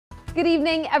Good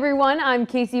evening, everyone. I'm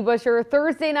Casey Busher.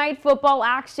 Thursday night football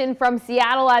action from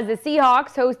Seattle as the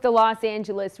Seahawks host the Los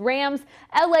Angeles Rams.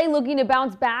 LA looking to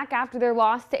bounce back after their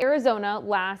loss to Arizona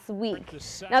last week.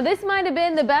 Now, this might have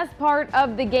been the best part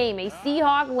of the game. A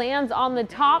Seahawk lands on the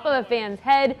top of a fan's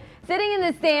head. Sitting in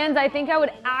the stands, I think I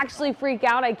would actually freak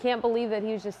out. I can't believe that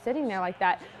he was just sitting there like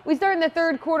that. We start in the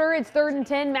third quarter. It's 3rd and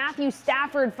 10. Matthew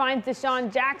Stafford finds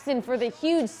Deshaun Jackson for the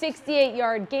huge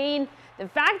 68-yard gain. The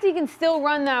fact he can still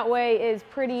run that way is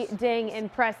pretty dang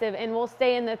impressive, and we'll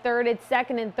stay in the third. It's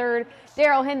 2nd and 3rd.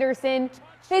 Darrell Henderson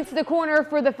hits the corner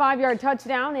for the 5-yard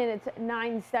touchdown, and it's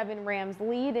 9-7 Rams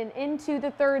lead. And into the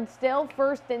third still,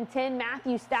 1st and 10.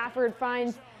 Matthew Stafford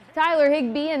finds Tyler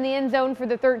Higbee in the end zone for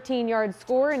the 13-yard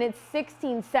score, and it's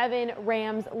 16-7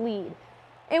 Rams lead.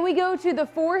 And we go to the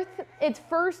fourth. It's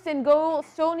 1st and goal.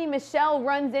 Sony Michel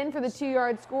runs in for the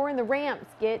 2-yard score, and the Rams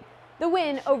get the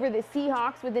win over the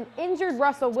Seahawks with an injured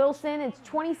Russell Wilson. It's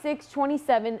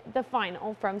 26-27, the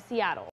final from Seattle.